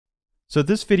So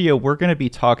this video, we're going to be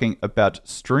talking about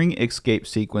string escape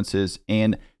sequences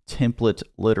and template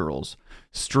literals.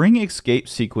 String escape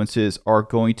sequences are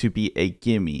going to be a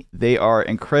gimme. They are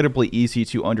incredibly easy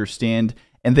to understand,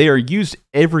 and they are used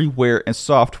everywhere in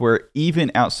software,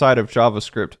 even outside of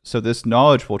JavaScript. So this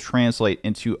knowledge will translate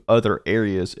into other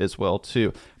areas as well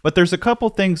too. But there's a couple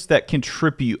things that can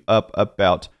trip you up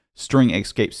about string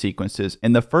escape sequences.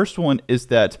 And the first one is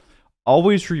that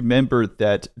always remember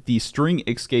that the string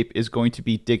escape is going to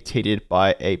be dictated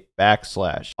by a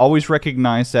backslash. Always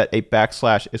recognize that a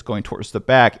backslash is going towards the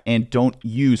back, and don't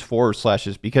use forward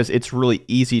slashes because it's really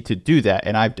easy to do that,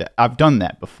 and I've done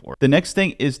that before. The next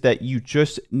thing is that you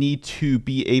just need to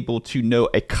be able to know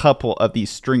a couple of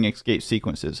these string escape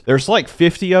sequences. There's like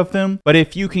 50 of them, but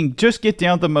if you can just get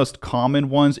down the most common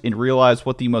ones and realize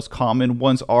what the most common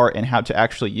ones are and how to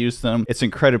actually use them, it's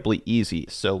incredibly easy.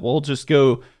 So we'll just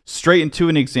go straight into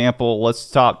an example. Let's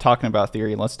stop talking about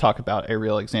theory and let's talk about a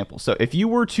real example. So if you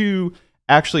were to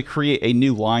actually create a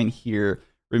new line here,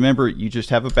 remember you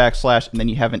just have a backslash and then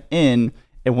you have an N,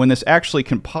 and when this actually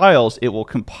compiles, it will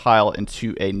compile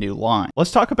into a new line.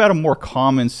 Let's talk about a more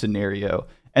common scenario.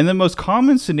 And the most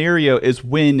common scenario is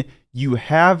when you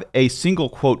have a single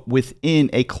quote within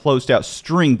a closed out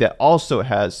string that also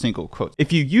has single quotes.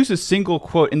 If you use a single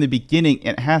quote in the beginning,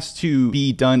 it has to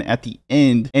be done at the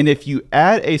end. And if you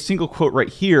add a single quote right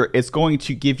here, it's going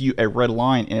to give you a red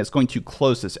line and it's going to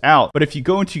close this out. But if you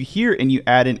go into here and you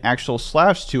add an actual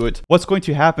slash to it, what's going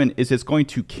to happen is it's going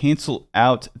to cancel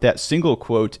out that single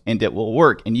quote and it will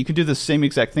work. And you can do the same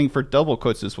exact thing for double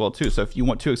quotes as well too. So if you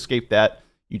want to escape that,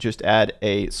 you just add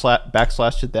a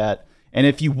backslash to that. And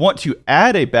if you want to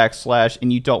add a backslash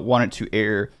and you don't want it to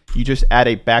error, you just add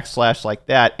a backslash like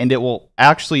that, and it will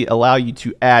actually allow you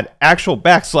to add actual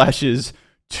backslashes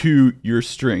to your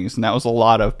strings. And that was a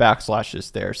lot of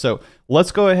backslashes there. So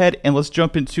let's go ahead and let's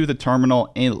jump into the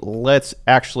terminal and let's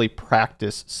actually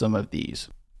practice some of these.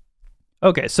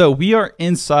 Okay, so we are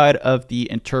inside of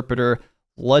the interpreter.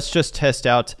 Let's just test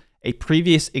out a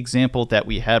previous example that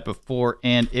we had before,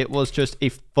 and it was just a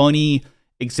funny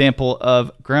example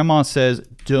of grandma says,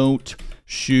 don't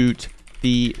shoot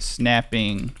the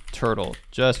snapping turtle,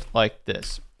 just like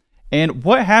this. And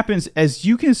what happens, as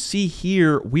you can see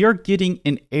here, we are getting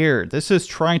an error. This is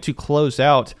trying to close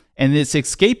out and it's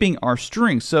escaping our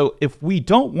string. So if we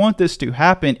don't want this to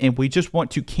happen and we just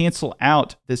want to cancel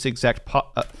out this exact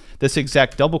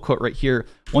double quote right here,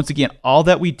 once again, all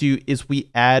that we do is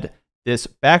we add this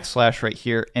backslash right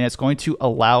here, and it's going to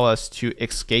allow us to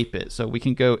escape it. So we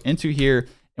can go into here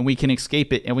and we can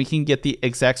escape it, and we can get the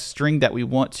exact string that we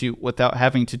want to without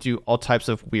having to do all types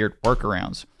of weird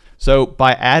workarounds. So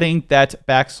by adding that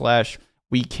backslash,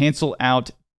 we cancel out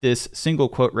this single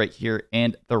quote right here,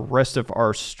 and the rest of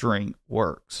our string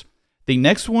works. The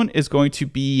next one is going to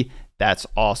be, that's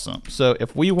awesome. So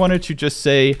if we wanted to just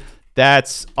say,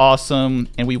 that's awesome,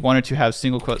 and we wanted to have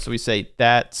single quotes, so we say,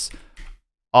 that's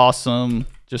awesome,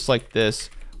 just like this.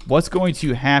 What's going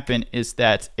to happen is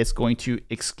that it's going to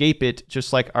escape it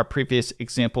just like our previous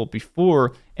example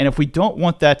before. And if we don't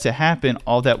want that to happen,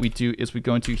 all that we do is we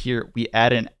go into here, we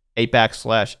add a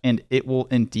backslash, and it will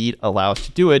indeed allow us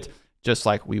to do it just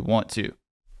like we want to.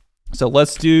 So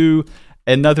let's do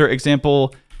another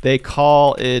example. They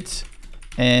call it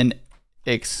an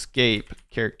escape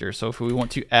character. So if we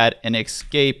want to add an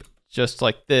escape just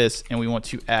like this, and we want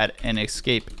to add an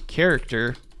escape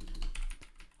character,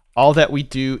 all that we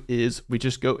do is we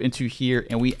just go into here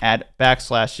and we add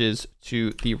backslashes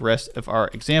to the rest of our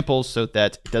examples so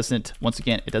that it doesn't, once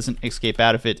again, it doesn't escape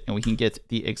out of it, and we can get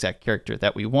the exact character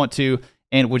that we want to.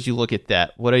 And would you look at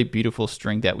that? What a beautiful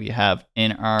string that we have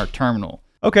in our terminal.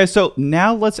 Okay, so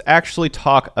now let's actually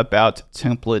talk about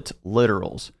template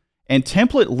literals. And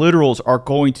template literals are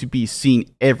going to be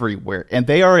seen everywhere, and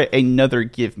they are another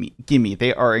gimme.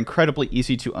 They are incredibly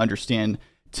easy to understand.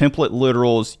 Template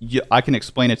literals, I can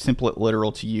explain a template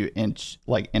literal to you in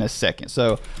a second.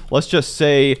 So let's just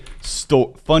say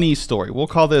funny story. We'll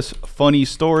call this funny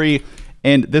story,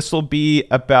 and this will be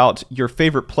about your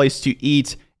favorite place to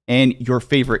eat and your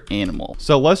favorite animal.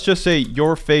 So let's just say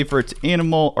your favorite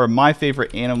animal, or my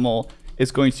favorite animal,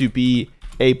 is going to be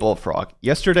a bullfrog.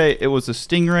 Yesterday it was a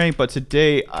stingray, but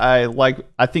today I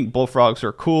think bullfrogs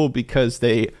are cool because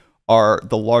they are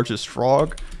the largest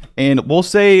frog. And we'll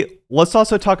say, let's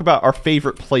also talk about our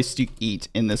favorite place to eat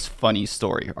in this funny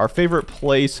story. Our favorite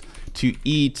place to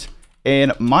eat,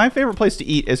 and my favorite place to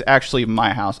eat is actually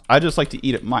my house. I just like to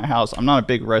eat at my house. I'm not a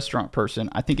big restaurant person.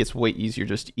 I think it's way easier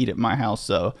just to eat at my house.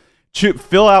 So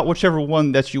fill out whichever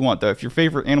one that you want, though. If your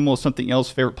favorite animal is something else,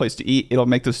 favorite place to eat, it'll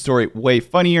make the story way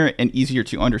funnier and easier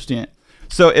to understand.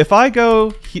 So if I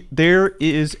go, there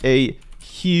is a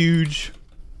huge,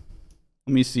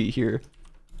 let me see here,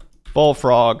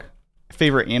 bullfrog,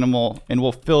 favorite animal, and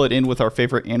we'll fill it in with our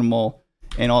favorite animal,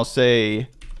 and I'll say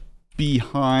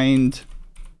behind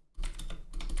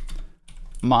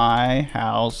my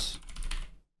house,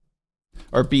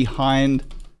 or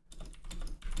behind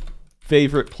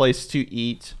favorite place to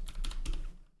eat.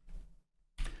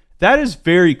 That is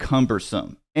very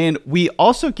cumbersome. And we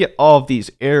also get all of these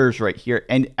errors right here.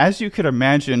 And as you could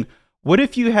imagine, what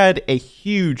if you had a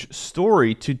huge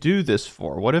story to do this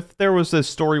for? What if there was a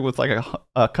story with like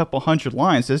a couple hundred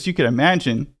lines? As you could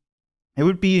imagine, it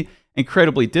would be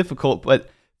incredibly difficult. But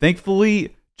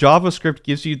thankfully, JavaScript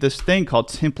gives you this thing called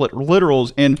template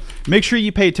literals, and make sure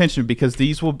you pay attention because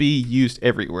these will be used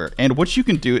everywhere. And what you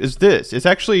can do is this. It's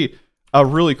actually a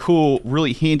really cool,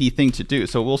 really handy thing to do.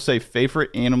 So we'll say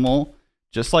favorite animal,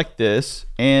 just like this,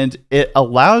 and it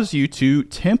allows you to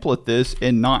template this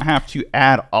and not have to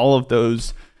add all of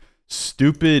those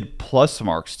stupid plus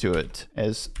marks to it.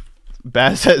 As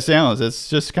bad as that sounds, it's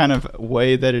just kind of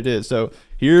way that it is. So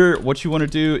here, what you want to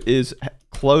do is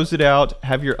close it out,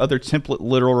 have your other template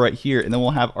literal right here, and then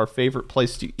we'll have our favorite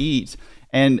place to eat.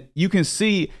 And you can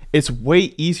see it's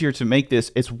way easier to make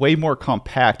this. It's way more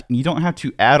compact, and you don't have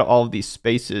to add all of these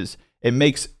spaces. It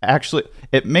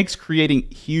makes creating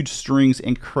huge strings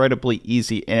incredibly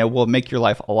easy, and it will make your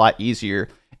life a lot easier.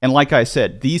 And like I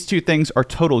said, these two things are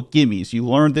total gimmies. You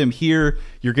learn them here,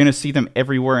 you're going to see them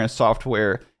everywhere in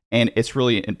software, and it's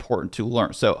really important to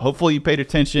learn. So hopefully you paid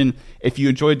attention. If you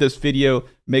enjoyed this video,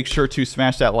 make sure to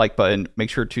smash that like button, make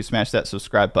sure to smash that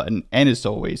subscribe button, and as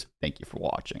always, thank you for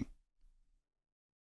watching.